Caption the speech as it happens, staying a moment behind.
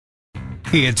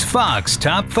It's Fox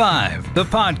Top 5, the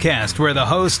podcast where the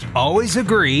hosts always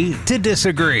agree to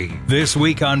disagree. This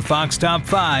week on Fox Top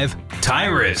 5,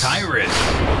 Tyrus.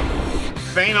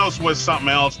 Thanos was something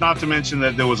else, not to mention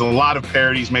that there was a lot of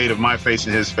parodies made of my face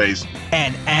and his face.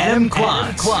 And Adam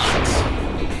Klotz.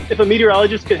 If a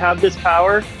meteorologist could have this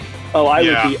power,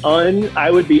 I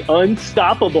would be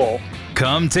unstoppable.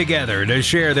 Come together to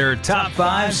share their top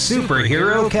 5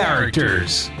 superhero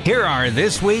characters. Here are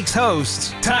this week's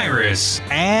hosts, Tyrus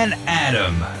and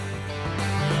Adam.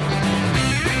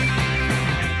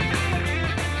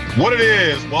 What it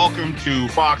is, welcome to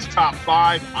Fox Top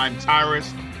 5. I'm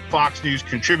Tyrus, Fox News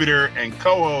contributor and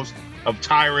co-host of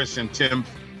Tyrus and Tim,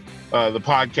 the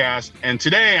podcast. And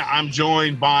today I'm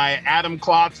joined by Adam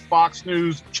Klotz, Fox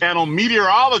News channel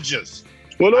meteorologist.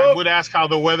 What up? I would ask how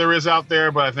the weather is out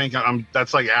there, but I think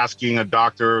that's like asking a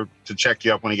doctor to check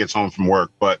you up when he gets home from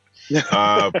work. But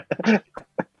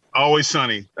always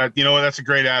sunny. That's a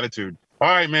great attitude. All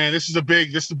right, man, this is a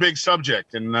big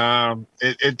subject, and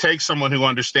it takes someone who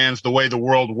understands the way the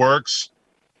world works,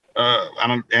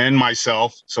 and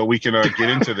myself, so we can get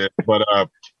into this. But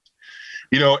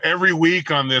every week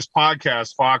on this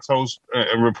podcast, Fox hosts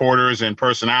reporters and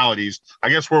personalities. I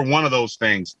guess we're one of those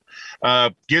things.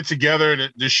 Get together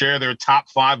to share their top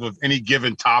 5 of any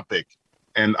given topic,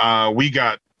 and we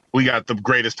got the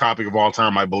greatest topic of all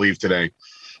time, I believe, today.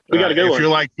 We got a good one.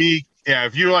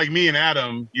 If you're like me and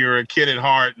Adam, you're a kid at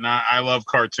heart, and I love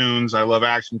cartoons. I love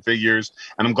action figures,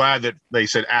 and I'm glad that they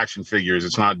said action figures.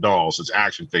 It's not dolls, it's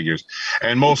action figures.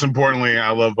 And most importantly,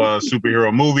 I love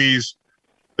superhero movies.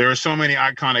 There are so many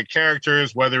iconic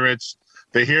characters, whether it's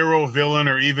the hero, villain,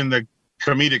 or even the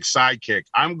comedic sidekick.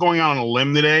 I'm going out on a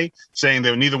limb today saying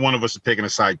that neither one of us is picking a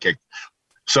sidekick.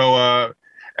 So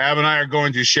Ab and I are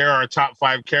going to share our top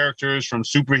 5 characters from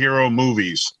superhero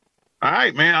movies. All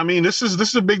right, man. I mean, this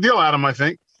is a big deal, Adam, I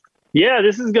think. Yeah,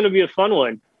 this is going to be a fun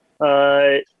one.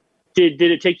 Did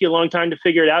it take you a long time to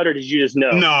figure it out, or did you just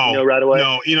know? No, right away?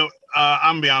 No,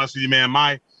 I'm going to be honest with you, man.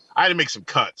 I had to make some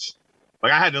cuts.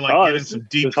 Like, I had to get in some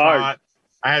deep thought.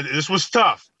 This was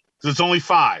tough because it's only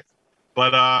 5.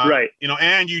 But right,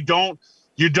 and you don't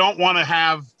want to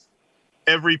have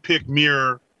every pick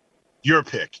mirror your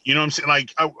pick. You know what I'm saying?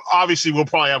 Like, obviously, we'll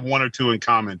probably have 1 or 2 in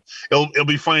common. It'll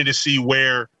be funny to see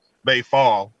where they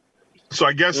fall. So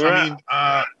I guess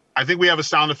I think we have a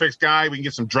sound effects guy. We can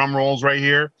get some drum rolls right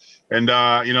here, and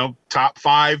top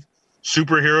 5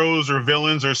 superheroes or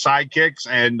villains or sidekicks.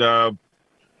 And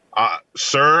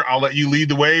sir, I'll let you lead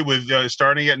the way with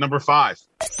starting at number 5.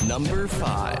 Number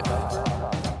 5.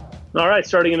 All right,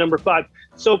 starting at number 5.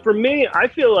 So for me, I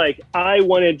feel like I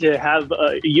wanted to have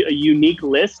a unique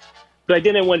list, but I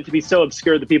didn't want it to be so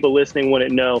obscure that people listening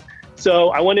wouldn't know.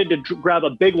 So I wanted to grab a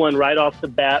big one right off the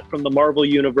bat from the Marvel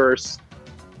Universe.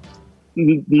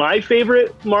 My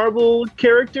favorite Marvel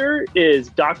character is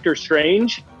Doctor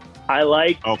Strange. I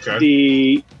like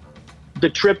the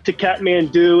trip to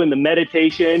Kathmandu and the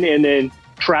meditation, and then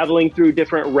traveling through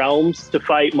different realms to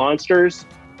fight monsters,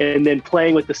 and then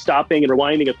playing with the stopping and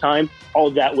rewinding of time. All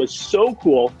of that was so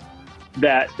cool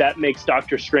that makes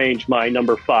Doctor Strange my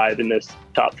number 5 in this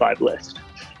top 5 list.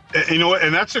 You know what?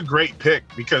 And that's a great pick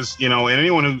because, and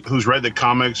anyone who's read the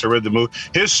comics or read the movie,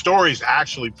 his story is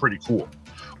actually pretty cool.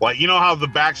 Like, how the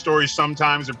backstories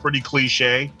sometimes are pretty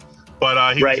cliche,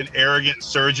 but he was an arrogant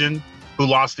surgeon who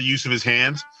lost the use of his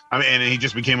hands. I mean, and he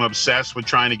just became obsessed with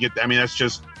trying to get, that's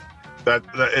just, that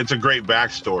it's a great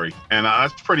backstory. And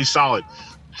that's pretty solid.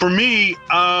 For me,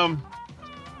 I'm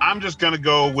just going to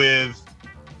go with,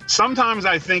 sometimes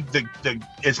I think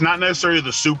it's not necessarily the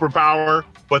superpower,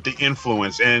 but the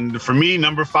influence. And for me,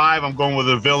 number 5, I'm going with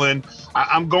a villain.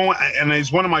 And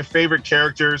he's one of my favorite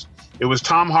characters. It was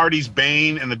Tom Hardy's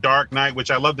Bane in The Dark Knight,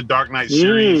 which I love the Dark Knight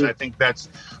series. I think that's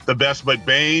the best, but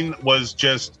Bane was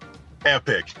just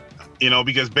epic,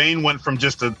 because Bane went from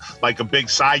just a big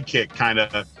sidekick kind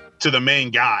of to the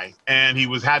main guy. And he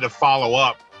had to follow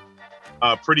up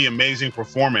a pretty amazing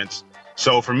performance.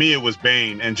 So for me, it was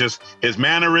Bane, and just his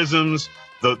mannerisms,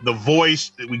 the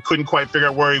voice. We couldn't quite figure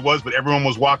out where he was, but everyone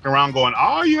was walking around going,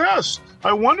 "Oh yes,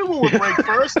 I wonder what would break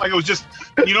first." Like, it was just,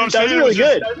 what I'm saying? That was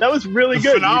really good. That was really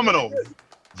good. Phenomenal.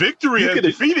 Victory has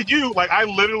defeated you. Like, I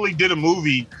literally did a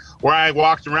movie where I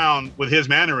walked around with his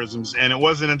mannerisms, and it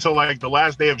wasn't until the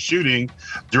last day of shooting,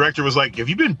 director was like, "Have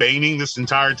you been Baning this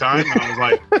entire time?" And I was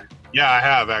like, "Yeah, I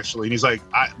have actually." And he's like,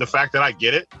 "The fact that I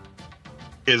get it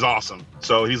is awesome."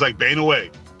 So he's like, Bane away.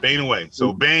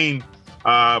 So Bane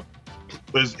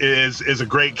is a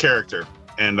great character,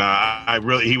 and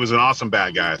he was an awesome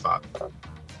bad guy, I thought.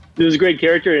 It was a great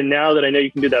character, and now that I know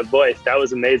you can do that voice, that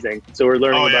was amazing. So we're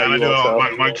learning about you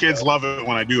also. My kids love it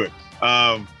when I do it.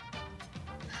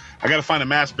 I got to find a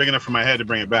mask big enough for my head to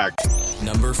bring it back.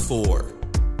 Number 4.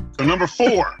 So number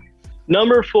 4.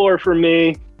 Number 4 for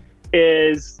me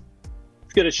is,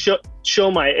 it's going to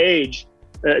show my age.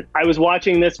 I was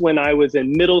watching this when I was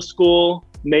in middle school,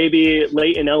 maybe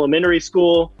late in elementary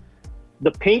school.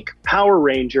 The Pink Power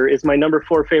Ranger is my number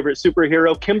 4 favorite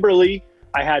superhero. Kimberly,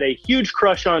 I had a huge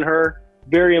crush on her.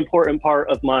 Very important part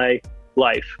of my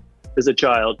life as a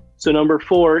child. So number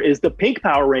 4 is the Pink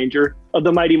Power Ranger of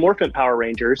the Mighty Morphin Power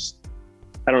Rangers.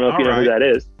 I don't know if you know who that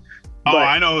is. Oh,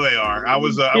 I know who they are. I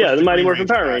was the Mighty Morphin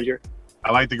Power Ranger.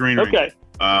 I like the Green Ranger. Okay.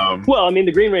 Well, I mean,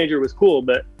 the Green Ranger was cool,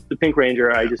 but the Pink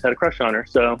Ranger, I just had a crush on her.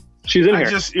 So she's in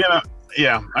here.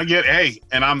 I get, hey,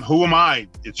 and who am I?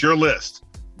 It's your list.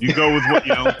 You go with what,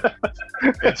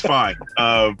 it's fine.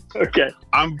 Okay.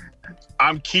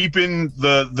 I'm keeping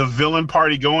the villain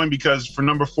party going because for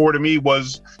number 4 to me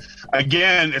was,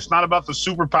 again, it's not about the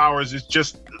superpowers. It's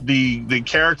just the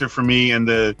character for me and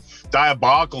the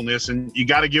diabolicalness. And you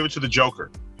got to give it to the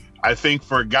Joker. I think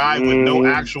for a guy with no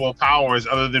actual powers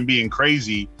other than being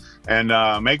crazy and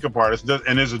makeup artist,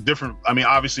 and there's a different,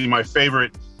 obviously my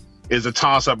favorite is a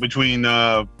toss up between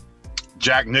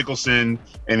Jack Nicholson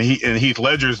and Heath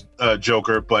Ledger's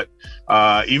Joker, but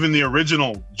even the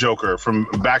original Joker from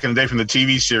back in the day from the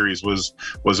TV series was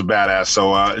a badass.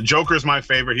 So Joker is my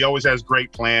favorite. He always has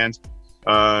great plans.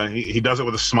 He does it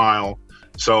with a smile.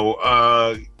 So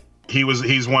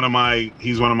he's one of my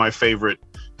favorite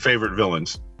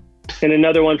villains. And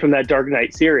another one from that Dark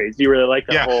Knight series. You really like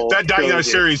that whole that Dark Knight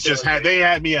series they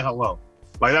had me at hello.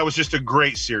 Like that was just a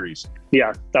great series.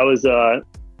 Yeah, that was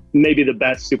maybe the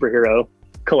best superhero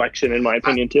collection in my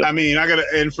opinion too.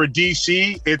 And for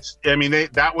DC,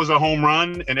 that was a home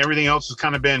run, and everything else has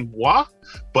kind of been what?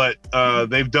 But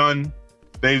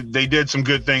they did some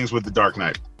good things with the Dark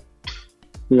Knight.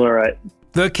 All right.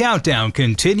 The countdown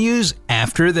continues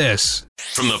after this.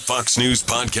 From the Fox News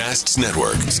Podcasts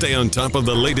Network. Stay on top of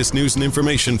the latest news and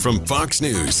information from Fox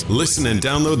News. Listen and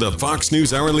download the Fox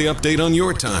News Hourly Update on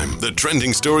your time. The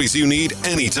trending stories you need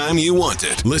anytime you want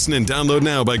it. Listen and download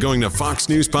now by going to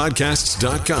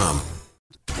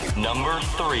foxnewspodcasts.com. Number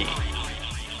 3.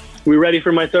 We ready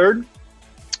for my third?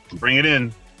 Bring it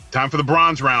in. Time for the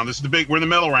bronze round. This is we're in the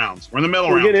medal rounds. We're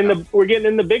getting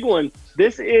in the big one.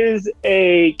 This is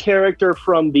a character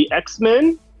from the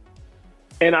X-Men,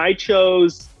 and I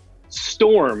chose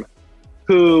Storm,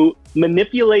 who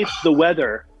manipulates the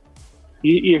weather.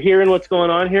 You're hearing what's going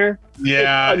on here?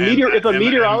 Yeah. If a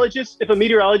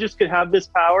meteorologist could have this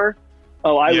power,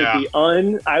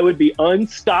 I would be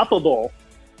unstoppable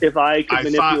if I could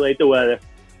manipulate the weather.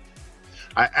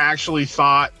 I actually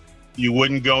thought you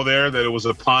wouldn't go there, that it was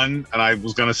a pun, and I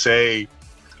was going to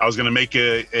make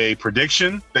a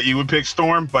prediction that you would pick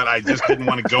Storm, but I just didn't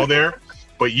want to go there.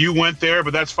 But you went there,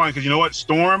 but that's fine, because you know what?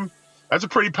 Storm, that's a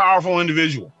pretty powerful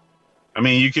individual.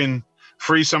 You can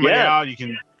freeze somebody out, you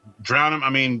can drown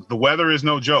him. The weather is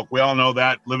no joke. We all know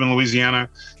that. Live in Louisiana.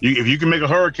 If you can make a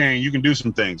hurricane, you can do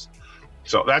some things.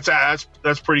 So that's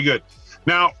pretty good.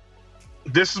 Now,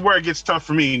 this is where it gets tough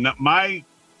for me.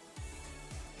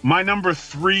 My number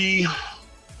 3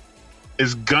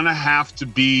 is gonna have to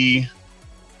be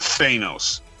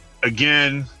Thanos.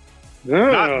 Again,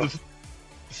 Thanos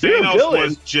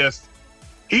was just.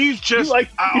 I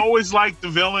always liked the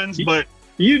villains, but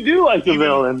you do like the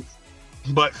villains.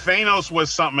 But Thanos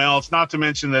was something else. Not to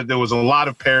mention that there was a lot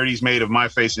of parodies made of my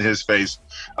face and his face.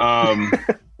 But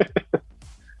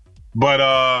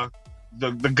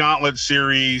the Gauntlet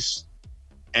series.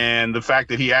 And the fact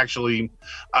that he actually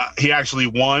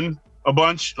won a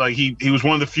bunch, like he was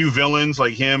one of the few villains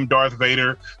like him, Darth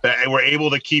Vader, that were able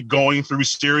to keep going through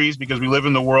series, because we live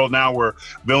in the world now where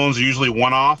villains are usually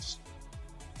one-offs,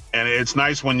 and it's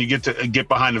nice when you get to get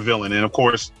behind a villain. And of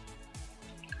course,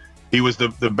 he was the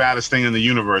baddest thing in the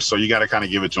universe, so you got to kind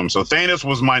of give it to him. So Thanos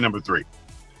was my number 3.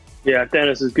 Yeah,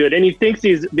 Thanos is good, and he thinks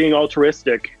he's being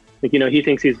altruistic. He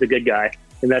thinks he's the good guy.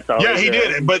 And that's all. Yeah, he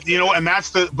did. But and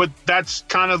that's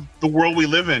kind of the world we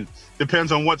live in.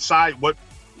 Depends on what side,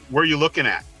 where you're looking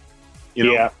at.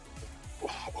 Yeah.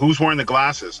 Who's wearing the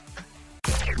glasses?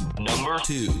 Number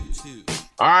 2.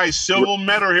 All right, silver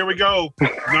medal. Here we go.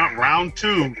 Not round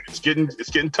 2. It's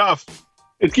getting tough.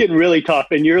 It's getting really tough,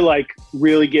 and you're like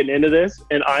really getting into this,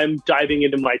 and I'm diving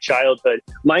into my childhood.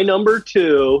 My number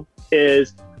 2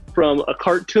 is from a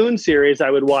cartoon series I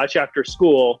would watch after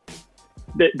school.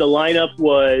 The lineup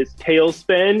was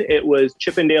Tailspin, it was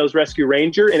Chip 'n Dale's Rescue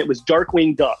Ranger, and it was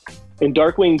Darkwing Duck. And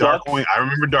Darkwing Duck, I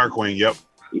remember Darkwing, yep.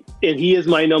 And he is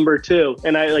my number 2.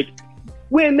 And I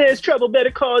when there's trouble,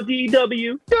 better call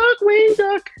DW. Darkwing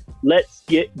Duck. Let's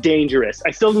get dangerous.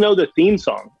 I still know the theme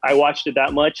song. I watched it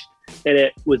that much. and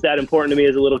it was that important to me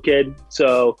as a little kid.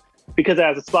 So because it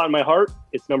has a spot in my heart,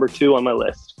 it's number 2 on my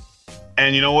list.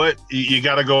 And you know what? You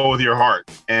got to go with your heart.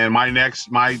 And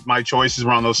my choices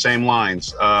were on those same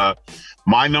lines.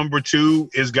 My number 2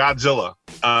 is Godzilla.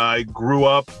 I grew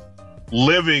up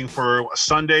living for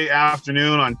Sunday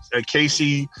afternoon on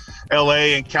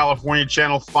KCLA in California,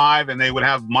 Channel 5, and they would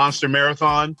have Monster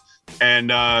Marathon, and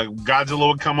Godzilla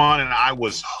would come on, and I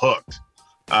was hooked.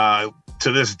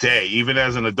 To this day, even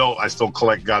as an adult, I still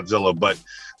collect Godzilla. But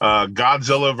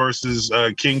Godzilla versus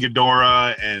King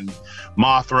Ghidorah and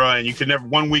Mothra, and you could never.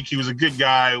 One week he was a good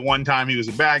guy, one time he was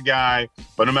a bad guy.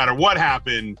 But no matter what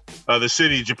happened, the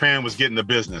city of Japan was getting the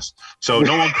business. So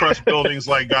no one crushed buildings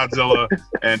like Godzilla,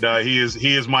 and he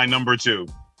is my number 2.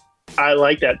 I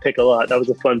like that pick a lot. That was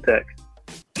a fun pick.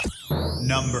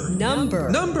 Number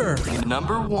 1.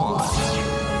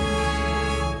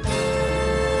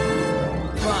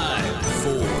 5,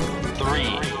 4, 3.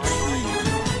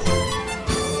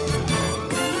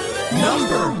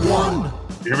 Number 1.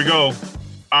 Here we go.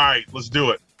 All right, let's do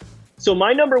it. So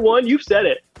my number 1, you've said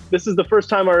it. This is the first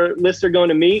time our lists are going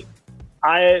to meet.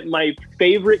 My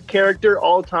favorite character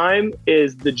all time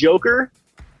is the Joker.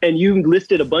 And you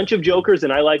listed a bunch of Jokers,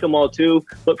 and I like them all too.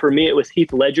 But for me, it was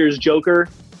Heath Ledger's Joker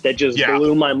that just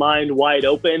blew my mind wide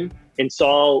open and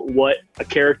saw what a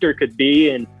character could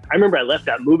be. And I remember I left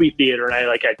that movie theater and I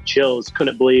had chills,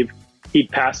 couldn't believe he'd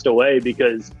passed away,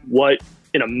 because what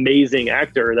an amazing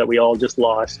actor that we all just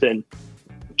lost, and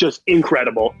just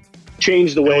incredible.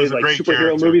 Changed the way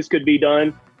superhero movies could be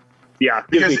done. Yeah,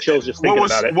 gives me chills just thinking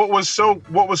about it. What was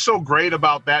so great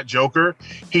about that Joker?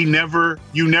 You never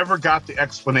got the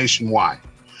explanation why.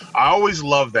 I always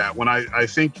loved that when I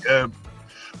think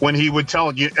when he would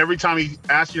tell you every time he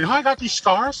asked you, "How I got these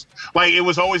scars?" Like, it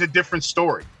was always a different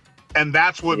story, and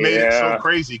that's what made it so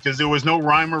crazy, because there was no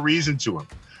rhyme or reason to him.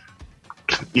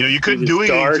 You couldn't do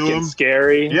anything to him. And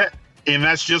scary. Yeah. And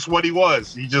that's just what he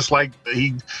was. He just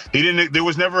he didn't. There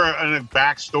was never a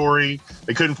backstory.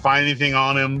 They couldn't find anything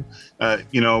on him.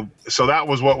 So that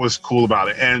was what was cool about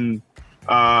it. And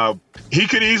he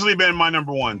could easily have been my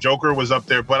number 1. Joker was up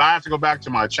there, but I have to go back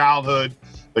to my childhood.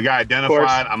 The guy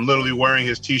Identified. I'm literally wearing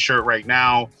his T-shirt right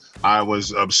now. I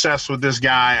was obsessed with this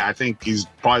guy. I think he's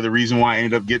probably the reason why I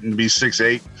ended up getting to be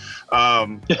 6'8".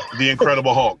 The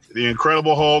Incredible Hulk. The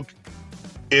Incredible Hulk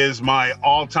is my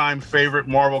all-time favorite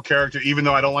Marvel character, even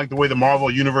though I don't like the way the Marvel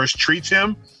Universe treats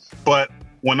him. But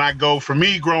when I go, for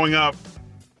me, growing up,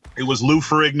 it was Lou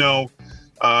Ferrigno.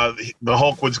 The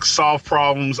Hulk would solve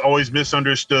problems, always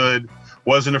misunderstood,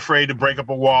 wasn't afraid to break up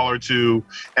a wall or two.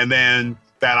 And then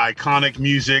that iconic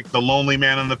music, The Lonely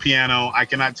Man on the Piano. I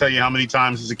cannot tell you how many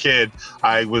times as a kid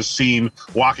I was seen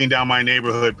walking down my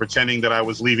neighborhood pretending that I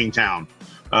was leaving town.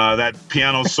 That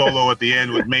piano solo at the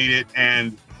end would made it,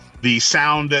 and the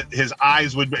sound that his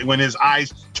eyes would, when his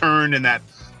eyes turned and that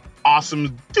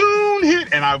awesome doon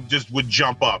hit, and I just would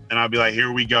jump up and I'd be like,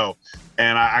 here we go.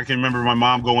 And I can remember my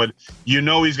mom going,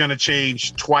 he's going to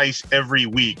change twice every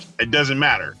week. It doesn't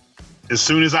matter. As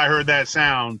soon as I heard that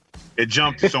sound, it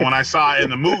jumped. So when I saw it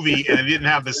in the movie and it didn't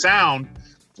have the sound,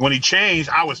 when he changed,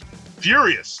 I was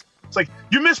furious. It's like,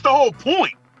 you missed the whole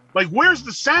point. Like, where's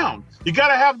the sound? You got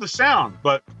to have the sound.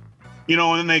 But and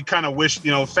then they kind of wished,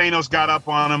 Thanos got up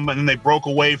on him, and then they broke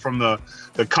away from the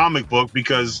comic book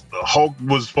because Hulk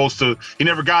was supposed to, he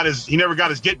never got his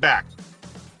get back.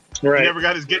 Right. He never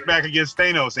got his get back against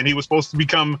Thanos, and he was supposed to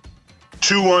become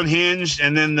too unhinged,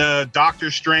 and then the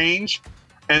Doctor Strange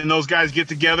and those guys get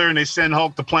together and they send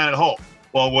Hulk to Planet Hulk.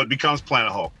 Well, what becomes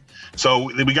Planet Hulk.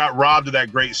 So we got robbed of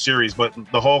that great series, but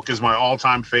the Hulk is my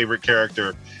all-time favorite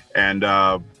character, and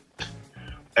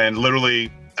literally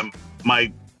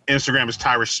my Instagram is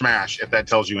Tyrus Smash, if that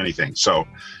tells you anything. So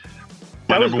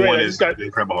my number 1 is the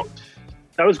Incredible Hulk.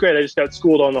 That was great. I just got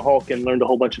schooled on the Hulk and learned a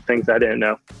whole bunch of things I didn't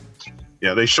know.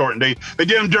 Yeah, they shortened. They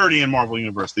did him dirty in Marvel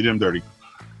Universe. They did him dirty.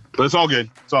 But it's all good.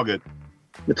 It's all good.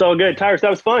 It's all good. Tyrus, that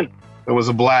was fun. It was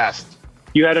a blast.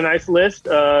 You had a nice list.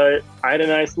 I had a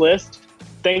nice list.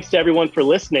 Thanks to everyone for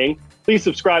listening. Please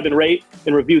subscribe and rate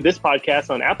and review this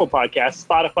podcast on Apple Podcasts,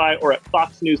 Spotify, or at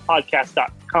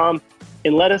foxnewspodcast.com.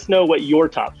 And let us know what your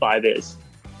top 5 is.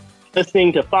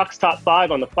 Listening to Fox Top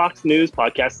 5 on the Fox News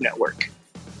Podcast Network.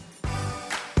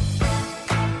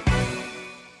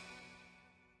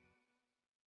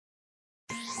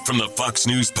 From the Fox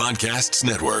News Podcasts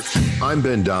Network. I'm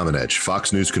Ben Domenech,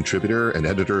 Fox News contributor and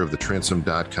editor of the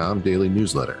Transom.com daily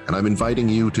newsletter, and I'm inviting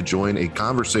you to join a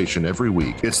conversation every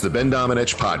week. It's the Ben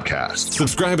Domenech Podcast.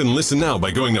 Subscribe and listen now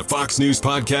by going to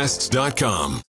foxnewspodcasts.com.